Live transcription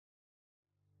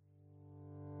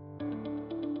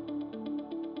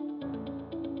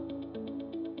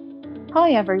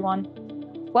Hi, everyone.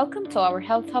 Welcome to our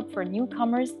Health Hub for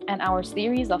newcomers and our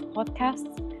series of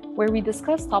podcasts where we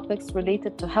discuss topics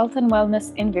related to health and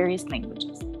wellness in various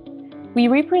languages. We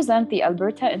represent the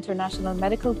Alberta International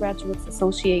Medical Graduates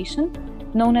Association,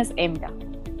 known as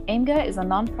AIMGA. AIMGA is a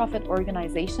nonprofit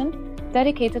organization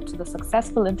dedicated to the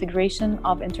successful integration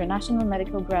of international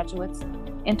medical graduates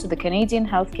into the Canadian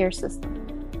healthcare system.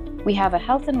 We have a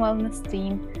health and wellness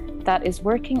team that is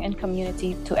working in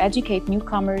community to educate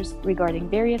newcomers regarding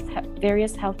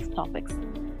various health topics,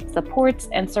 supports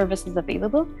and services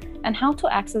available, and how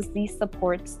to access these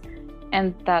supports,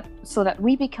 and so that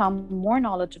we become more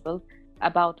knowledgeable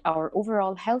about our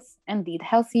overall health and lead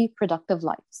healthy, productive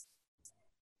lives.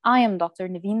 I am Dr.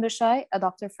 Naveen Bashai, a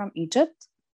doctor from Egypt.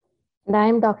 And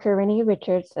I'm Dr. Renee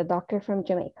Richards, a doctor from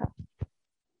Jamaica.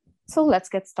 So let's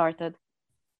get started.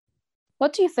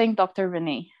 What do you think, Dr.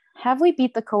 Renee? Have we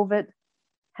beat the COVID?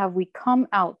 Have we come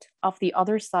out of the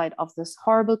other side of this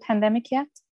horrible pandemic yet?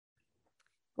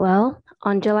 Well,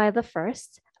 on July the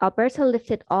 1st, Alberta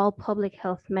lifted all public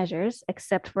health measures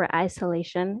except for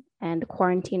isolation and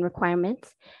quarantine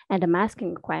requirements and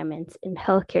masking requirements in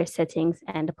healthcare settings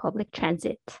and public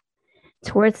transit.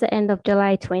 Towards the end of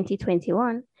July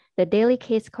 2021, the daily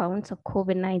case counts of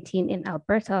COVID-19 in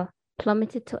Alberta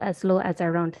plummeted to as low as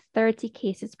around 30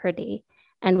 cases per day.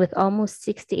 And with almost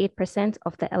 68%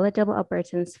 of the eligible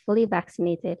Albertans fully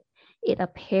vaccinated, it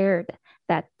appeared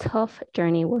that tough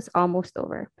journey was almost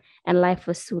over and life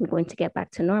was soon going to get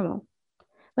back to normal.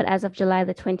 But as of July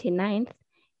the 29th,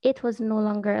 it was no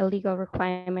longer a legal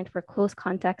requirement for close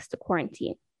contacts to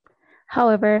quarantine.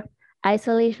 However,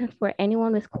 isolation for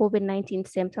anyone with COVID-19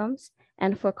 symptoms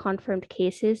and for confirmed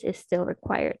cases is still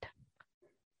required.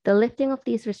 The lifting of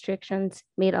these restrictions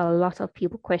made a lot of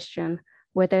people question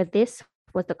whether this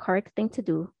was the correct thing to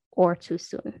do or too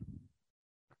soon.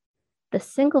 The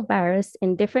single virus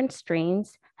in different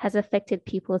strains has affected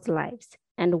people's lives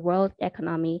and the world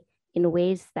economy in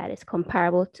ways that is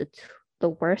comparable to the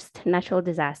worst natural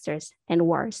disasters and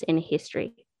wars in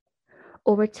history.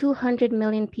 Over 200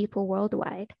 million people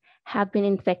worldwide have been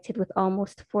infected with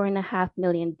almost 4.5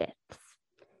 million deaths.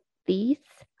 These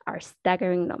are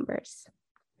staggering numbers.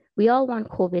 We all want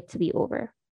COVID to be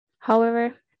over.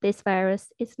 However, this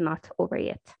virus is not over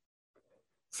yet.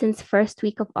 Since first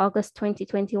week of August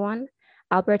 2021,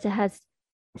 Alberta has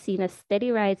seen a steady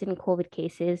rise in COVID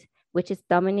cases, which is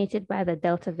dominated by the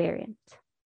Delta variant.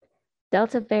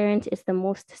 Delta variant is the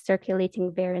most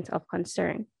circulating variant of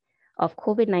concern of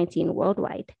COVID-19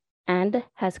 worldwide and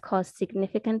has caused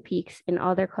significant peaks in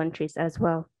other countries as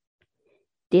well.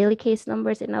 Daily case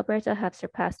numbers in Alberta have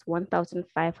surpassed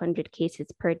 1,500 cases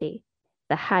per day,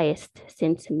 the highest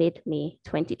since mid-May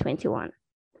 2021.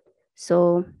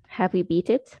 So have we beat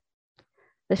it?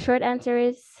 The short answer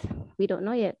is we don't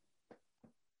know yet.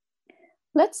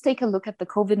 Let's take a look at the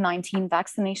COVID-19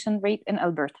 vaccination rate in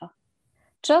Alberta.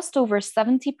 Just over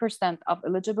 70% of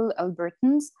eligible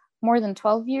Albertans more than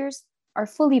 12 years are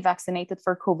fully vaccinated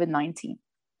for COVID-19.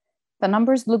 The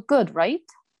numbers look good, right?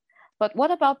 But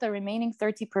what about the remaining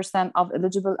 30% of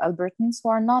eligible Albertans who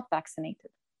are not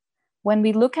vaccinated? When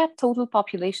we look at total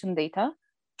population data,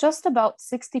 just about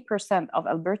 60% of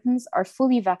Albertans are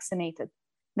fully vaccinated.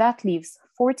 That leaves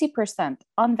 40%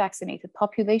 unvaccinated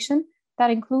population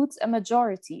that includes a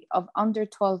majority of under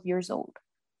 12 years old.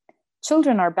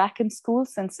 Children are back in school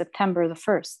since September the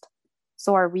 1st.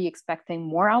 So are we expecting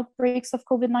more outbreaks of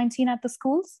COVID-19 at the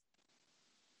schools?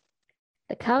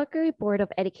 The Calgary Board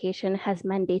of Education has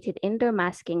mandated indoor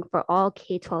masking for all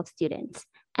K-12 students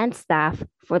and staff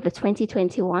for the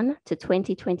 2021 to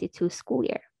 2022 school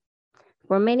year.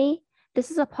 For many,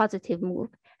 this is a positive move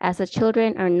as the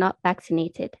children are not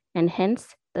vaccinated and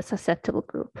hence the susceptible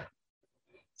group.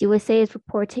 USA is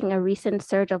reporting a recent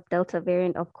surge of Delta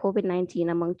variant of COVID-19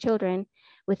 among children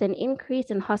with an increase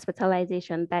in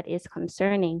hospitalization that is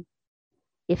concerning.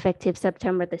 Effective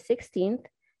September the 16th,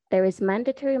 there is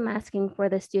mandatory masking for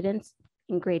the students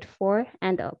in grade 4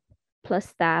 and up, plus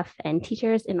staff and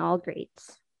teachers in all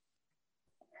grades.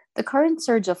 The current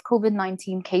surge of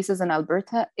COVID-19 cases in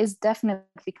Alberta is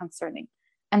definitely concerning,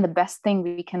 and the best thing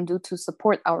we can do to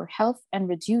support our health and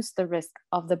reduce the risk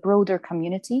of the broader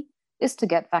community is to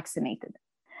get vaccinated.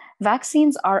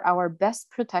 Vaccines are our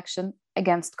best protection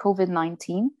against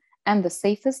COVID-19 and the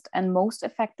safest and most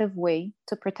effective way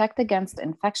to protect against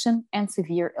infection and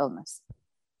severe illness.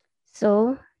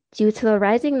 So, due to the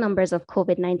rising numbers of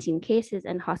COVID-19 cases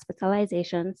and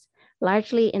hospitalizations,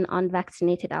 largely in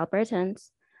unvaccinated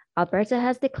Albertans, Alberta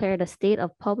has declared a state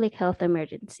of public health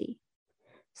emergency.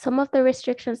 Some of the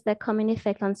restrictions that come in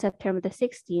effect on September the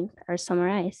 16th are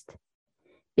summarized.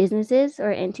 Businesses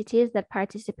or entities that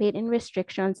participate in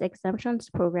restrictions exemptions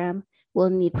program will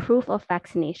need proof of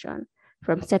vaccination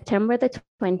from September the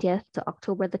 20th to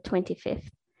October the 25th.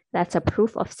 That's a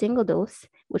proof of single dose,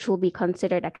 which will be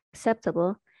considered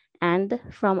acceptable, and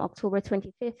from October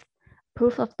 25th,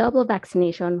 proof of double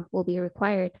vaccination will be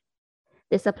required.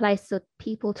 This applies to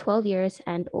people 12 years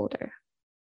and older.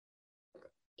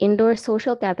 Indoor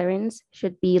social gatherings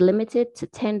should be limited to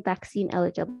 10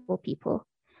 vaccine-eligible people,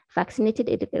 vaccinated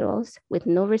individuals with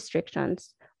no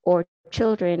restrictions, or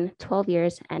children 12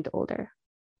 years and older.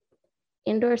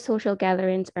 Indoor social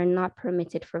gatherings are not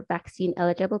permitted for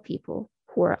vaccine-eligible people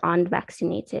who are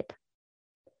unvaccinated.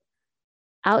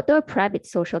 Outdoor private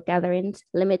social gatherings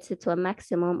limited to a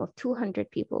maximum of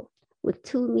 200 people with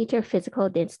 2-meter physical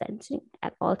distancing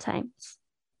at all times.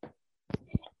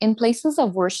 In places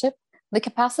of worship, the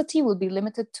capacity will be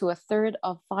limited to 1/3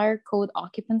 of fire code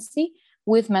occupancy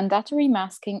with mandatory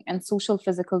masking and social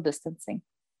physical distancing.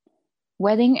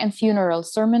 Wedding and funeral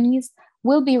ceremonies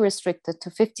will be restricted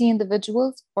to 50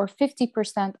 individuals or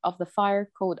 50% of the fire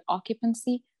code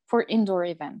occupancy for indoor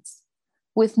events,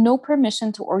 with no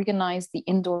permission to organize the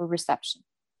indoor reception.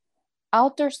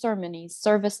 Outdoor ceremonies,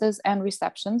 services, and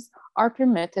receptions are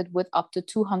permitted with up to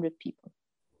 200 people.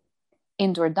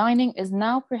 Indoor dining is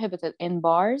now prohibited in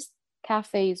bars,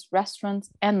 cafes, restaurants,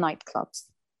 and nightclubs.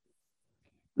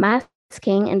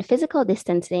 Masking and physical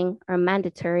distancing are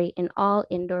mandatory in all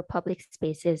indoor public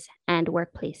spaces and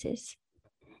workplaces.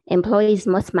 Employees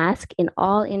must mask in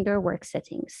all indoor work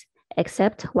settings,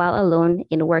 except while alone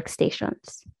in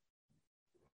workstations.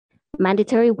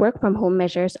 Mandatory work from home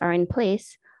measures are in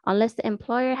place unless the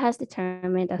employer has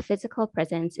determined a physical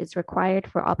presence is required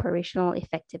for operational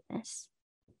effectiveness.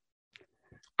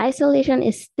 Isolation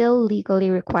is still legally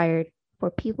required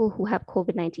for people who have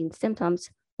COVID-19 symptoms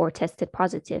or tested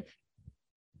positive.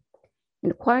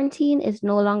 And quarantine is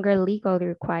no longer legally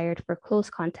required for close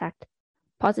contact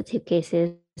positive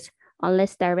cases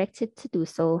unless directed to do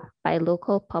so by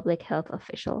local public health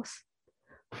officials.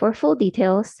 For full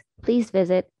details, please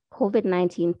visit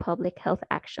COVID-19 Public Health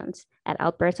Actions at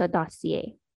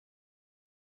alberta.ca.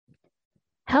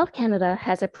 Health Canada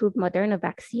has approved Moderna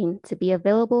vaccine to be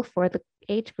available for the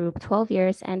age group 12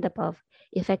 years and above,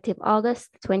 effective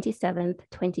August 27,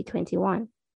 2021.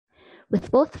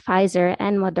 With both Pfizer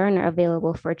and Moderna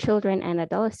available for children and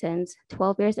adolescents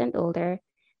 12 years and older,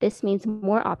 this means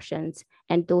more options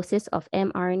and doses of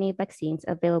mRNA vaccines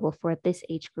available for this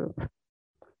age group.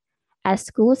 As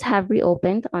schools have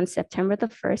reopened on September the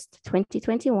 1st,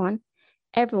 2021,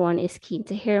 everyone is keen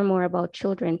to hear more about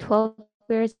children 12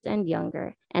 years and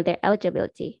younger and their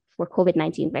eligibility for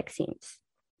COVID-19 vaccines.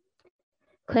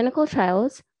 Clinical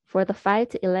trials for the 5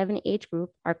 to 11 age group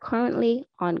are currently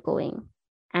ongoing,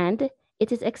 and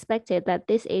it is expected that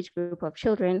this age group of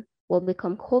children will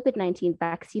become COVID-19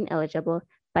 vaccine eligible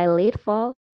by late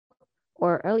fall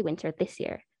or early winter this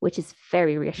year, which is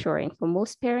very reassuring for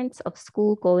most parents of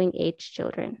school-going age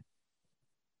children.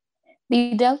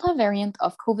 The Delta variant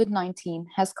of COVID-19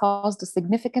 has caused a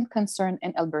significant concern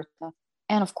in Alberta,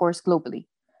 and of course globally,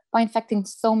 by infecting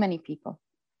so many people.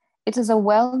 It is a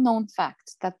well-known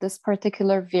fact that this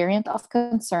particular variant of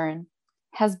concern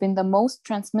has been the most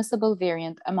transmissible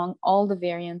variant among all the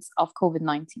variants of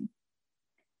COVID-19.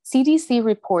 CDC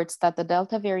reports that the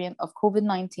Delta variant of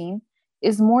COVID-19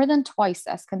 is more than twice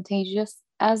as contagious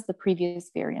as the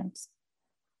previous variants.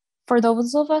 For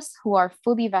those of us who are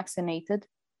fully vaccinated,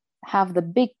 have the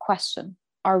big question,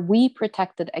 are we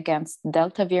protected against the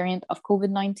Delta variant of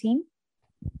COVID-19?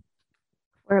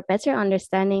 For a better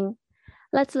understanding,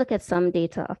 let's look at some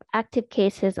data of active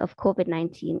cases of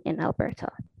COVID-19 in Alberta.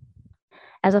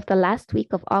 As of the last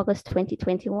week of August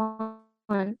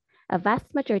 2021, a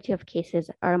vast majority of cases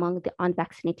are among the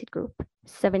unvaccinated group,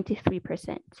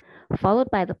 73%, followed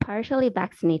by the partially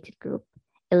vaccinated group,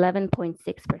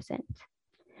 11.6%.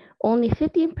 Only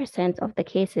 15% of the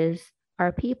cases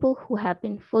are people who have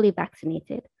been fully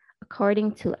vaccinated,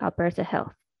 according to Alberta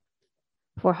Health.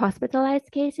 For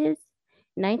hospitalized cases,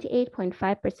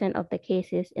 98.5% of the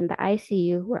cases in the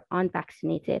ICU were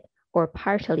unvaccinated or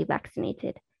partially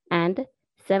vaccinated, and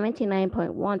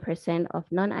 79.1% of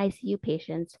non-ICU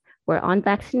patients were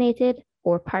unvaccinated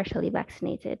or partially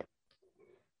vaccinated.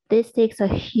 This takes a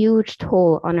huge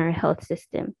toll on our health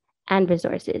system and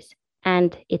resources,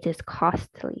 and it is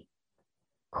costly.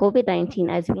 COVID-19,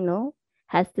 as we know,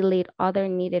 has delayed other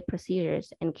needed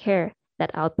procedures and care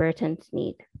that Albertans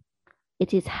need.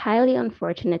 It is highly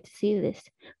unfortunate to see this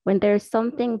when there is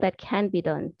something that can be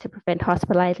done to prevent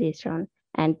hospitalization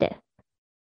and death.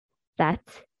 That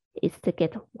is to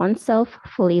get oneself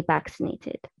fully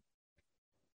vaccinated.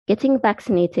 Getting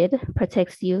vaccinated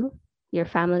protects you, your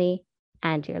family,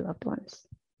 and your loved ones.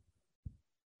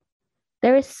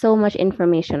 There is so much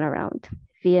information around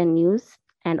via news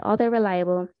and other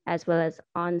reliable as well as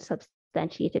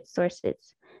unsubstantiated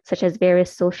sources, such as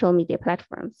various social media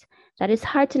platforms, that is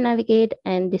hard to navigate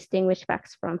and distinguish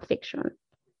facts from fiction,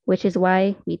 which is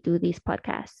why we do these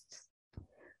podcasts.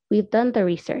 We've done the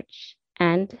research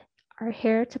and are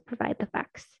here to provide the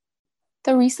facts.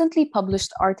 The recently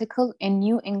published article in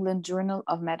New England Journal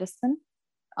of Medicine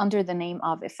under the name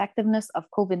of Effectiveness of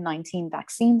COVID-19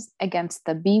 Vaccines Against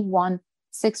the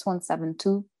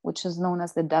B.1.617.2, which is known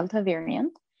as the Delta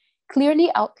variant,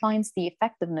 clearly outlines the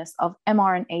effectiveness of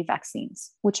mRNA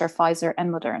vaccines, which are Pfizer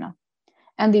and Moderna,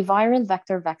 and the viral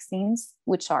vector vaccines,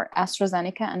 which are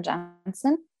AstraZeneca and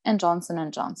Janssen and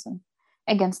Johnson & Johnson,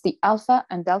 against the Alpha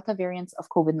and Delta variants of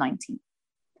COVID-19.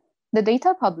 The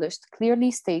data published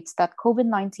clearly states that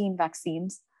COVID-19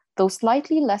 vaccines, though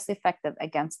slightly less effective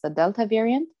against the Delta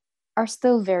variant, are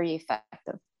still very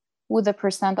effective, with a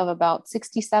percent of about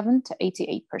 67 to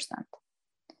 88%.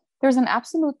 There's an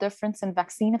absolute difference in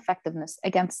vaccine effectiveness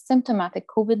against symptomatic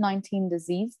COVID-19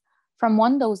 disease from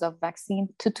 1 dose of vaccine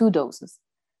to 2 doses,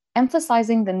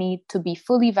 emphasizing the need to be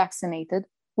fully vaccinated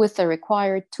with the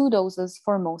required 2 doses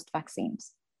for most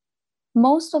vaccines.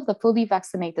 Most of the fully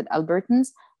vaccinated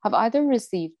Albertans have either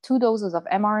received 2 doses of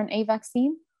mRNA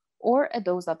vaccine or a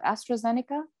dose of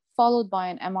AstraZeneca, followed by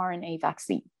an mRNA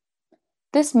vaccine.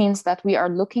 This means that we are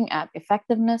looking at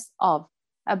effectiveness of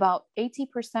about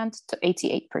 80% to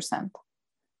 88%.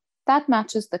 That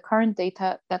matches the current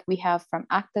data that we have from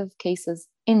active cases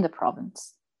in the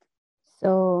province.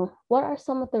 So, what are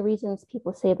some of the reasons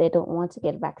people say they don't want to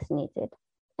get vaccinated?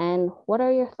 And what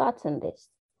are your thoughts on this?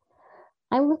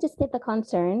 I'm going to state the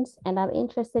concerns, and I'm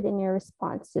interested in your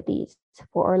response to these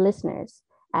for our listeners.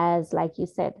 As, like you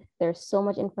said, there's so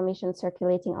much information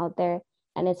circulating out there,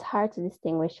 and it's hard to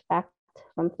distinguish fact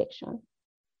from fiction.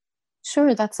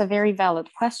 Sure, that's a very valid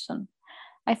question.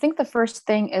 I think the first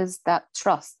thing is that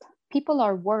trust. People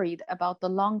are worried about the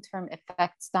long-term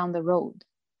effects down the road.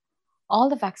 All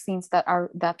the vaccines that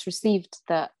received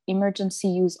the emergency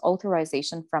use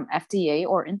authorization from FDA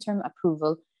or interim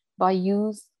approval by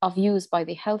use by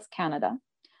the Health Canada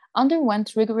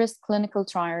underwent rigorous clinical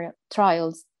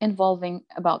trials involving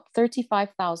about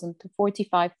 35,000 to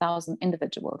 45,000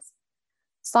 individuals.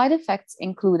 Side effects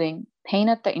including pain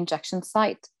at the injection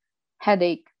site,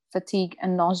 headache, fatigue,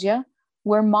 and nausea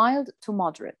were mild to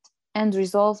moderate and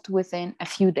resolved within a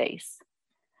few days.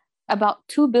 About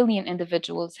 2 billion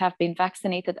individuals have been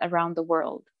vaccinated around the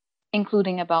world,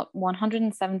 including about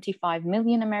 175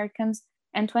 million Americans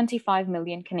and 25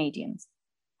 million Canadians.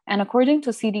 And according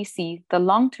to CDC, the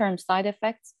long-term side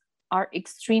effects are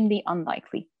extremely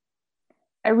unlikely.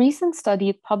 A recent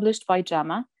study published by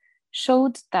JAMA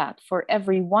showed that for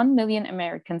every 1 million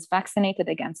Americans vaccinated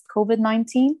against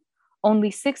COVID-19,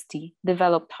 only 60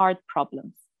 developed heart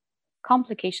problems.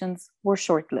 Complications were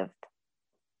short-lived.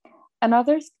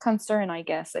 Another concern, I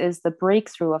guess, is the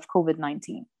breakthrough of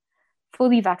COVID-19.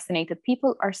 Fully vaccinated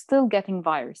people are still getting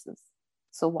viruses.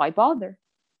 So why bother?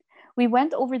 We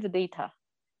went over the data,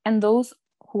 and those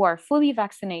who are fully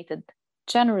vaccinated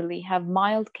generally have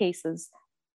mild cases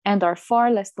and are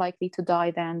far less likely to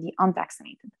die than the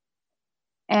unvaccinated.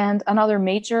 And another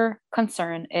major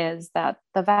concern is that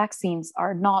the vaccines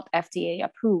are not FDA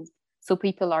approved, so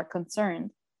people are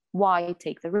concerned. Why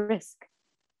take the risk?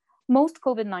 Most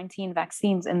COVID-19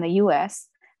 vaccines in the US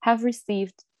have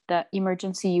received the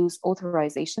emergency use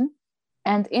authorization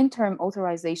and interim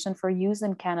authorization for use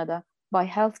in Canada by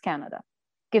Health Canada,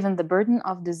 given the burden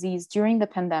of disease during the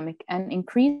pandemic and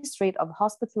increased rate of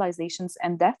hospitalizations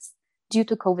and deaths due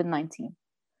to COVID-19.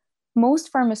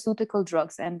 Most pharmaceutical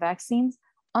drugs and vaccines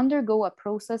undergo a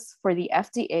process for the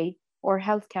FDA or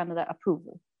Health Canada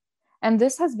approval, and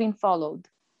this has been followed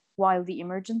while the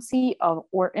emergency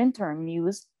or interim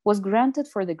use was granted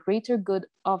for the greater good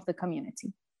of the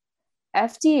community.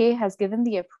 FDA has given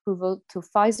the approval to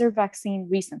Pfizer vaccine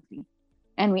recently,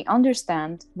 and we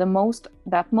understand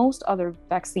that most other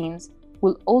vaccines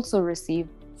will also receive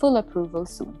full approval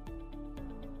soon.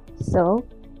 So,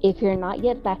 if you're not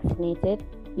yet vaccinated,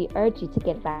 we urge you to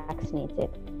get vaccinated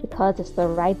because it's the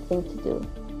right thing to do.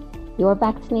 Your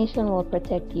vaccination will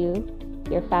protect you,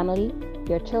 your family,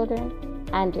 your children,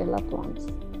 and your loved ones.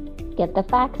 Get the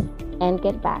facts and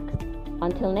get vaxxed.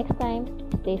 Until next time,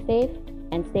 stay safe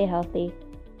and stay healthy.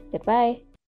 Goodbye.